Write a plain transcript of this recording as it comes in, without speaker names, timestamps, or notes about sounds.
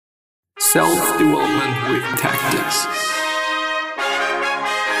Self-development with tactics.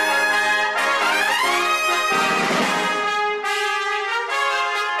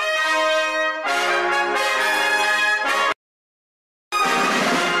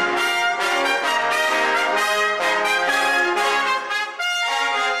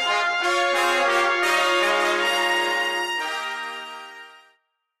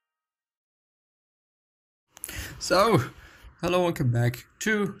 So, hello and welcome back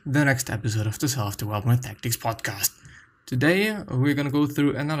to the next episode of the Self-Development Tactics podcast. Today, we're going to go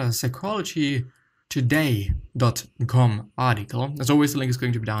through another psychologytoday.com article. As always, the link is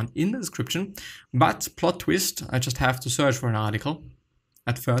going to be down in the description. But, plot twist, I just have to search for an article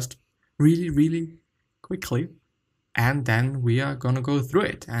at first, really quickly. And then we are going to go through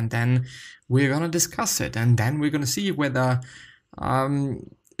it. And then we're going to discuss it. And then we're going to see whether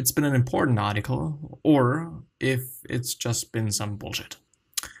it's been an important article or if it's just been some bullshit.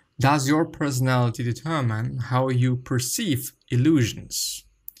 Does your personality determine how you perceive illusions?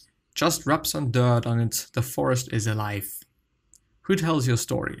 Just rub some dirt on it, the forest is alive. Who tells your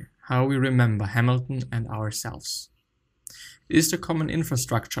story? How we remember Hamilton and ourselves. Is the common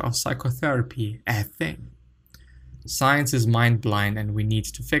infrastructure of psychotherapy a thing? Science is mind blind and we need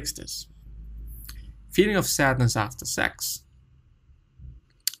to fix this. Feeling of sadness after sex.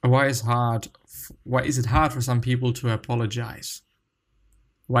 Why is it hard for some people to apologize?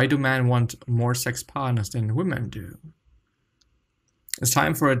 Why do men want more sex partners than women do? It's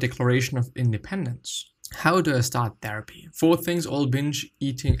time for a declaration of independence. How do I start therapy? 4 things all binge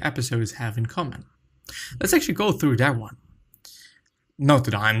eating episodes have in common. Let's actually go through that one. Not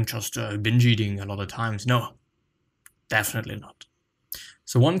that I'm just binge eating a lot of times. No, definitely not.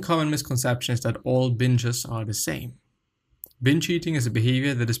 So one common misconception is that all binges are the same. Binge eating is a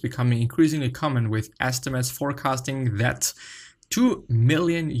behavior that is becoming increasingly common, with estimates forecasting that 2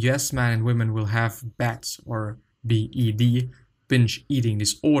 million US men and women will have BED or BED, binge eating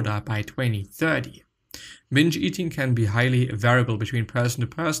disorder, by 2030. Binge eating can be highly variable between person to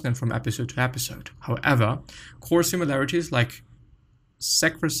person and from episode to episode. However, core similarities like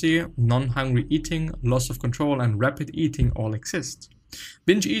secrecy, non-hungry eating, loss of control, and rapid eating all exist.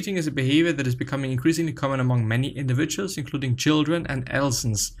 Binge eating is a behavior that is becoming increasingly common among many individuals, including children and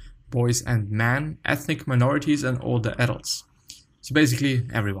adolescents, boys and men, ethnic minorities, and older adults. So basically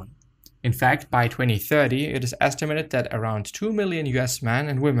everyone. In fact, by 2030, it is estimated that around 2 million US men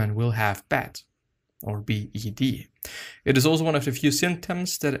and women will have BED, or BED. It is also one of the few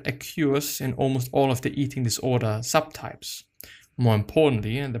symptoms that occurs in almost all of the eating disorder subtypes. More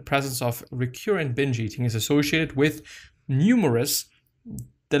importantly, the presence of recurrent binge eating is associated with numerous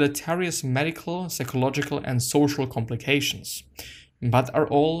deleterious medical, psychological, and social complications. But are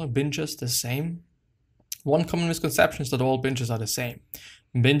all binges the same? One common misconception is that all binges are the same.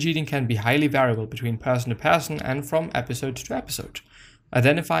 Binge eating can be highly variable between person to person and from episode to episode.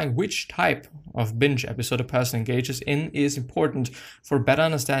 Identifying which type of binge episode a person engages in is important for better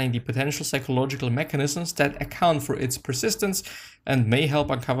understanding the potential psychological mechanisms that account for its persistence and may help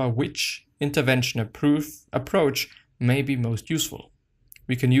uncover which intervention approach may be most useful.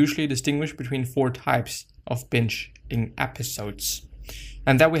 We can usually distinguish between 4 types of binging episodes.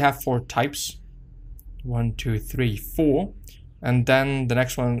 And then we have 4 types. 1, 2, 3, 4. And then the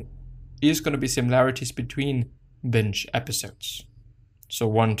next one is going to be similarities between binge episodes. So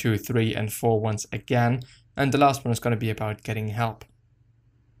 1, 2, 3, and 4 once again. And the last one is going to be about getting help.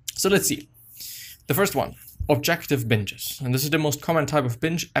 So let's see. The first one. Objective binges. And this is the most common type of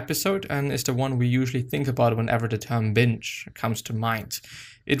binge episode and is the one we usually think about whenever the term binge comes to mind.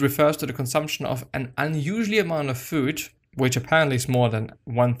 It refers to the consumption of an unusually amount of food, which apparently is more than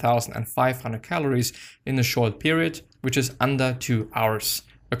 1,500 calories in a short period, which is under 2 hours,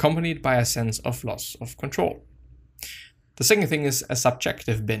 accompanied by a sense of loss of control. The second thing is a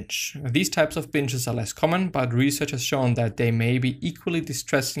subjective binge. These types of binges are less common, but research has shown that they may be equally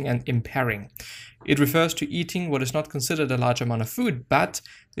distressing and impairing. It refers to eating what is not considered a large amount of food, but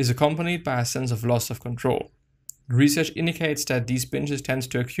is accompanied by a sense of loss of control. Research indicates that these binges tend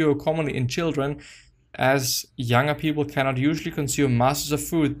to occur commonly in children, as younger people cannot usually consume masses of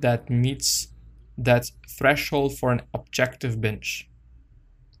food that meets that threshold for an objective binge.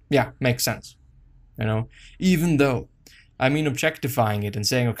 Yeah, makes sense. Even though objectifying it and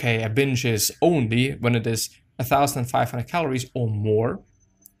saying, okay, a binge is only when it is 1,500 calories or more.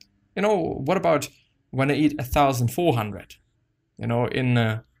 What about when I eat 1,400?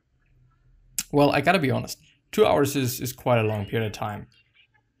 Well, I gotta be honest, 2 hours is quite a long period of time.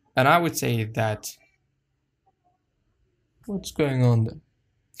 And I would say that, what's going on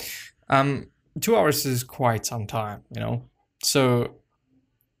there? 2 hours is quite some time, So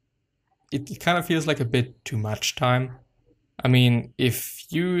it kind of feels like a bit too much time. I mean, if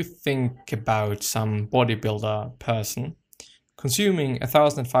you think about some bodybuilder person, consuming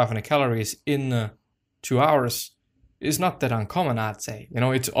 1,500 calories in 2 hours is not that uncommon, I'd say. You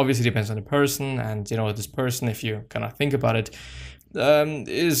know, it obviously depends on the person, and you know, this person, if you kind of think about it,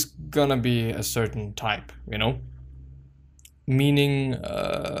 is gonna be a certain type, you know, meaning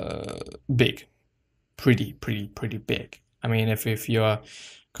big, pretty big. I mean, if you're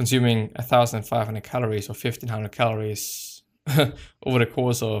consuming 1,500 calories or 1,500 calories over the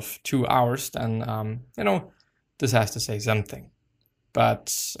course of 2 hours, then you know, this has to say something.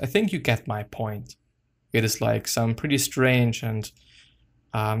 But I think you get my point. It is like some pretty strange and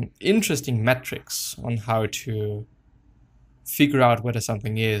interesting metrics on how to figure out whether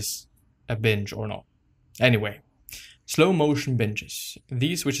something is a binge or not. Anyway, slow motion binges.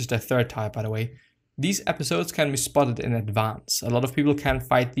 These, which is the third type, by the way, these episodes can be spotted in advance. A lot of people can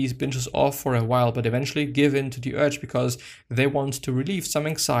fight these binges off for a while, but eventually give in to the urge because they want to relieve some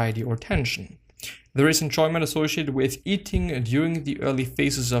anxiety or tension. There is enjoyment associated with eating during the early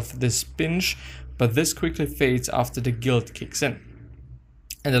phases of this binge, but this quickly fades after the guilt kicks in.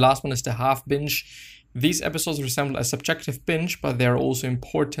 And the last one is the half binge. These episodes resemble a subjective binge, but there are also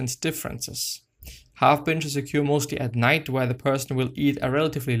important differences. Half binges occur mostly at night, where the person will eat a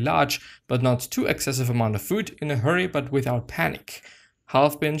relatively large but not too excessive amount of food in a hurry but without panic.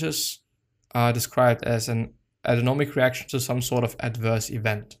 Half binges are described as an autonomic reaction to some sort of adverse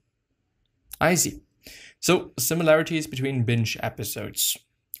event. I see. So, similarities between binge episodes.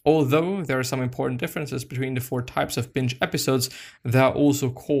 Although there are some important differences between the 4 types of binge episodes, there are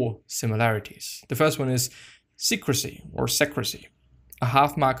also core similarities. The first one is secrecy or secrecy. A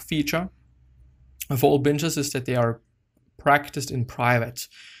half-mark feature of all binges is that they are practiced in private.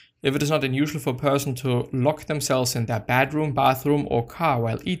 If it is not unusual for a person to lock themselves in their bedroom, bathroom, or car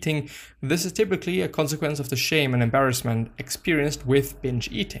while eating, this is typically a consequence of the shame and embarrassment experienced with binge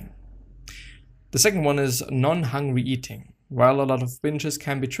eating. The second one is non-hungry eating. While a lot of binges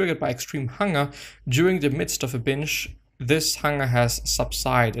can be triggered by extreme hunger, during the midst of a binge, this hunger has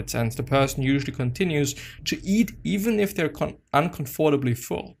subsided and the person usually continues to eat even if they're uncomfortably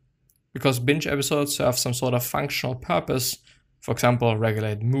full. Because binge episodes serve some sort of functional purpose, for example,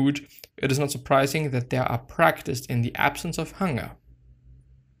 regulate mood, it is not surprising that they are practiced in the absence of hunger.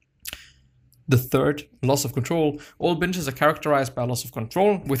 The third, loss of control. All binges are characterized by loss of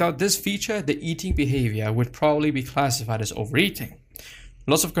control. Without this feature, the eating behavior would probably be classified as overeating.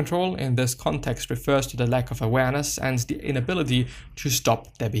 Loss of control in this context refers to the lack of awareness and the inability to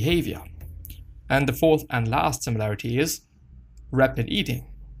stop their behavior. And the fourth and last similarity is rapid eating.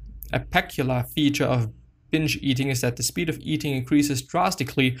 A peculiar feature of binge eating is that the speed of eating increases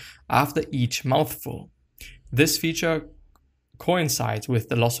drastically after each mouthful. This feature coincides with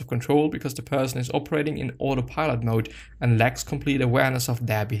the loss of control because the person is operating in autopilot mode and lacks complete awareness of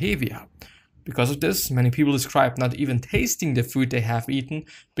their behavior. Because of this, many people describe not even tasting the food they have eaten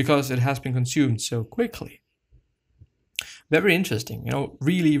because it has been consumed so quickly. Very interesting, you know,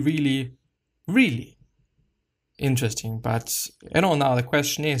 really interesting. But, you know, now the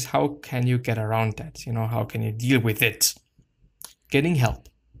question is, how can you get around that? You know, how can you deal with it? Getting help.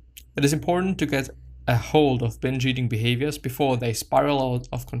 It is important to get a hold of binge eating behaviors before they spiral out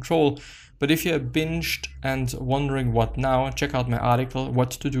of control. But if you're binged and wondering what now, check out my article, What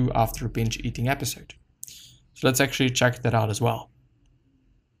to Do After a Binge Eating Episode. So let's actually check that out as well.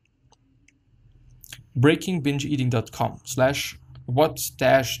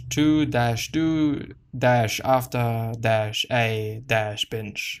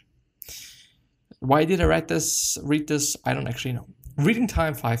 breaking-binge-eating.com/what-do-after-a-binge. Why did I read this? I don't actually know. Reading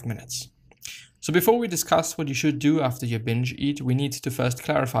time 5 minutes. So before we discuss what you should do after you binge eat, we need to first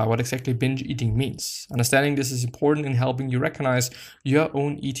clarify what exactly binge eating means. Understanding this is important in helping you recognize your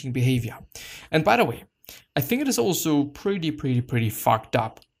own eating behavior. And by the way, I think it is also pretty fucked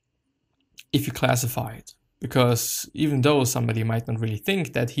up if you classify it. Because even though somebody might not really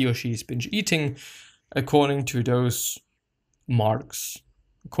think that he or she is binge eating, according to those marks,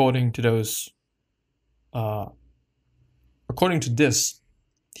 according to this,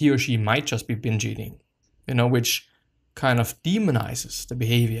 he or she might just be binge eating, you know, which kind of demonizes the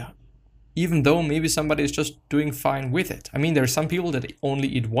behavior, even though maybe somebody is just doing fine with it. I mean, there are some people that only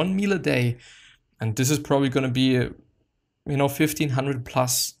eat 1 meal a day, and this is probably going to be, 1,500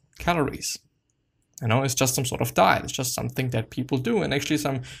 plus calories. You know, it's just some sort of diet. It's just something that people do, and actually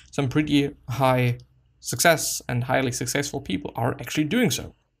some pretty high success and highly successful people are actually doing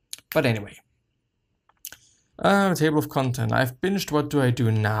so. But anyway. Table of content. I've binged. What do I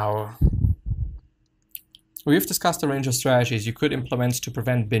do now? We've discussed a range of strategies you could implement to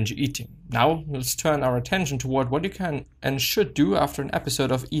prevent binge eating. Now, let's turn our attention toward what you can and should do after an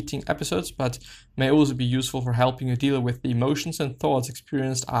episode of eating episodes, but may also be useful for helping you deal with the emotions and thoughts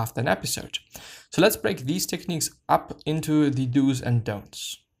experienced after an episode. So let's break these techniques up into the do's and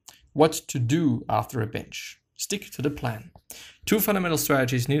don'ts. What to do after a binge. Stick to the plan. 2 fundamental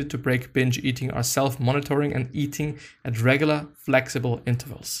strategies needed to break binge eating are self-monitoring and eating at regular, flexible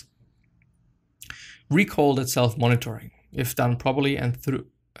intervals. Recall that self-monitoring, if done properly and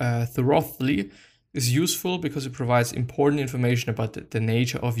thoroughly, is useful because it provides important information about the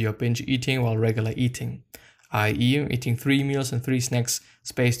nature of your binge eating while regular eating, i.e. eating 3 meals and 3 snacks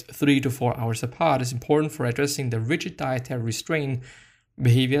spaced 3 to 4 hours apart is important for addressing the rigid dietary restraint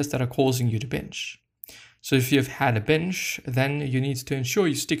behaviors that are causing you to binge. So if you've had a binge, then you need to ensure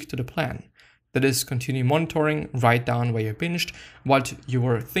you stick to the plan. That is, continue monitoring, write down where you binged, what you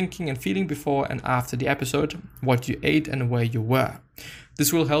were thinking and feeling before and after the episode, what you ate and where you were.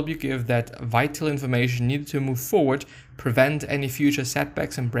 This will help you give that vital information needed to move forward, prevent any future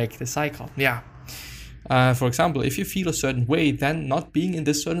setbacks and break the cycle. For example, if you feel a certain way, then not being in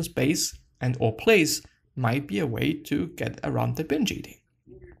this certain space and or place might be a way to get around the binge eating.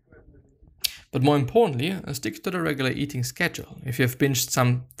 But more importantly, stick to the regular eating schedule. If you have binged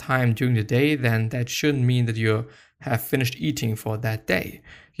some time during the day, then that shouldn't mean that you have finished eating for that day.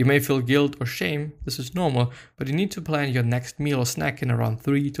 You may feel guilt or shame, this is normal, but you need to plan your next meal or snack in around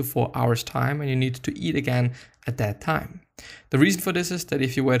 3 to 4 hours time, and you need to eat again at that time. The reason for this is that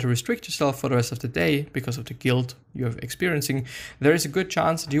if you were to restrict yourself for the rest of the day because of the guilt you're experiencing, there is a good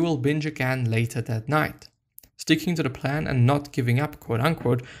chance that you will binge again later that night. Sticking to the plan and not giving up, quote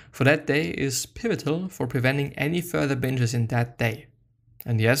unquote, for that day is pivotal for preventing any further binges in that day.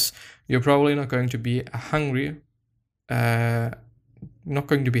 And yes, you're probably not going to be hungry a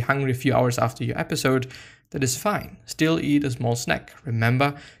few hours after your episode. That is fine. Still eat a small snack.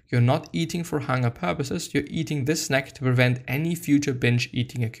 Remember, you're not eating for hunger purposes. You're eating this snack to prevent any future binge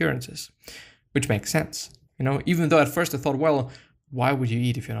eating occurrences, which makes sense. Even though at first I thought, well, why would you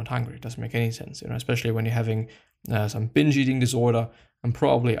eat if you're not hungry? It doesn't make any sense, especially when you're having some binge eating disorder and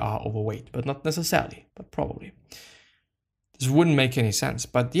probably are overweight, but not necessarily, but probably. This wouldn't make any sense,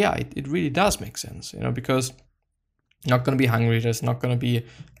 but yeah, it really does make sense, because you're not going to be hungry. There's not going to be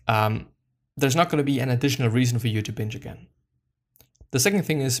an additional reason for you to binge again. The second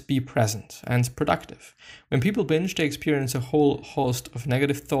thing is be present and productive. When people binge, they experience a whole host of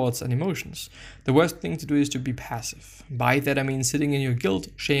negative thoughts and emotions. The worst thing to do is to be passive. By that I mean sitting in your guilt,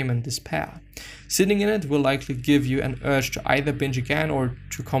 shame and despair. Sitting in it will likely give you an urge to either binge again or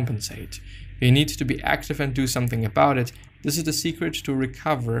to compensate. You need to be active and do something about it. This is the secret to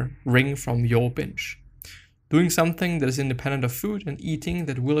recovering from your binge. Doing something that is independent of food and eating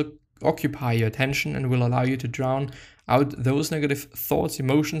that will occupy your attention and will allow you to drown out those negative thoughts,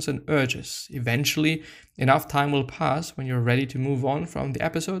 emotions, and urges. Eventually, enough time will pass when you're ready to move on from the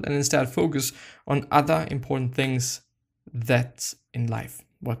episode and instead focus on other important things in life.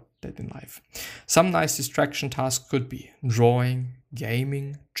 Some nice distraction tasks could be drawing,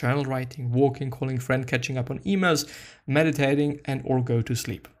 gaming, journal writing, walking, calling a friend, catching up on emails, meditating, and or go to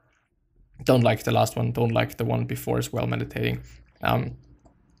sleep. Don't like the last one. Don't like the one before as well, meditating.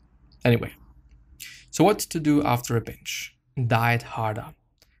 Anyway, so what to do after a binge? Diet harder.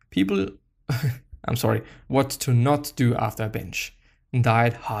 What to not do after a binge?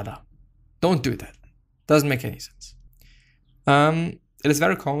 Diet harder. Don't do that. Doesn't make any sense. It is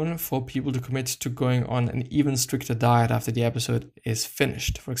very common for people to commit to going on an even stricter diet after the episode is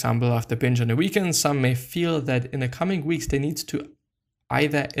finished. For example, after binge on the weekend, some may feel that in the coming weeks they need to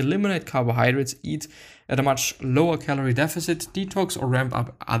either eliminate carbohydrates, eat at a much lower calorie deficit, detox, or ramp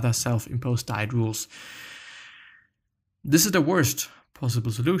up other self-imposed diet rules. This is the worst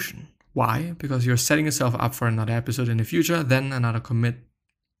possible solution. Why? Because you're setting yourself up for another episode in the future, then another commitment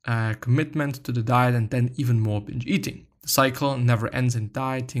to the diet, and then even more binge eating. The cycle never ends, and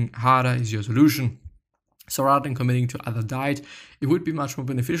dieting harder is your solution. So rather than committing to other diet, it would be much more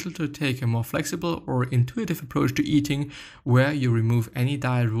beneficial to take a more flexible or intuitive approach to eating, where you remove any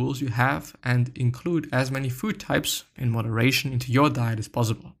diet rules you have and include as many food types in moderation into your diet as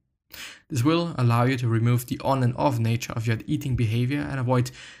possible. This will allow you to remove the on and off nature of your eating behavior and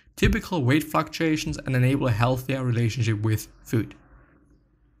avoid typical weight fluctuations and enable a healthier relationship with food.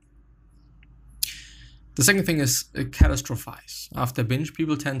 The second thing is catastrophize. After binge,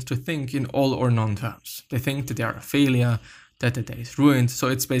 people tend to think in all or none terms. They think that they are a failure, that the day is ruined, so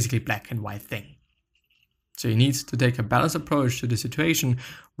it's basically black and white thing. So you need to take a balanced approach to the situation,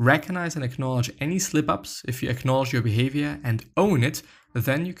 recognize and acknowledge any slip-ups. If you acknowledge your behavior and own it,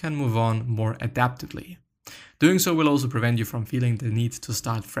 then you can move on more adaptively. Doing so will also prevent you from feeling the need to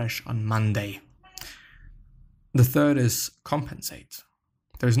start fresh on Monday. The third is compensate.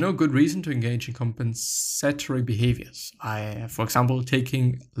 There is no good reason to engage in compensatory behaviors. For example,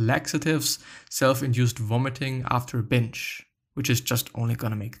 taking laxatives, self-induced vomiting after a binge, which is just only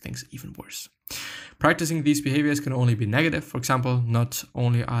going to make things even worse. Practicing these behaviors can only be negative. For example, not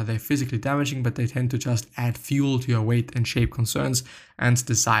only are they physically damaging, but they tend to just add fuel to your weight and shape concerns and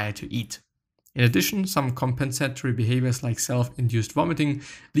desire to eat. In addition, some compensatory behaviors like self-induced vomiting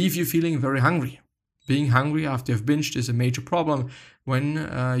leave you feeling very hungry. Being hungry after you've binged is a major problem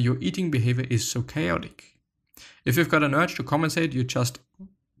when your eating behavior is so chaotic. If you've got an urge to compensate, you just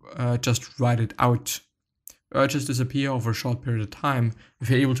write it out. Urges disappear over a short period of time. If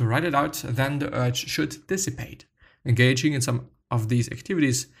you're able to write it out, then the urge should dissipate. Engaging in some of these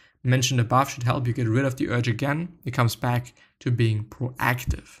activities mentioned above should help you get rid of the urge again. It comes back to being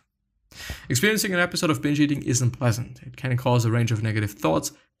proactive. Experiencing an episode of binge eating isn't pleasant. It can cause a range of negative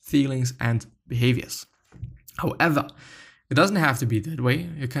thoughts, feelings, and behaviors. However, it doesn't have to be that way.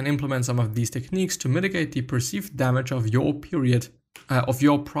 You can implement some of these techniques to mitigate the perceived damage of your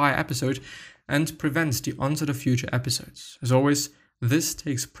prior episode and prevent the onset of future episodes. As always, this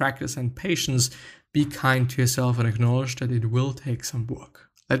takes practice and patience. Be kind to yourself and acknowledge that it will take some work.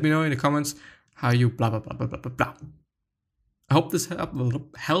 Let me know in the comments how you blah blah blah blah blah blah blah. I hope this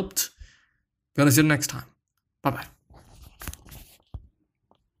helped. Gonna see you next time. Bye bye.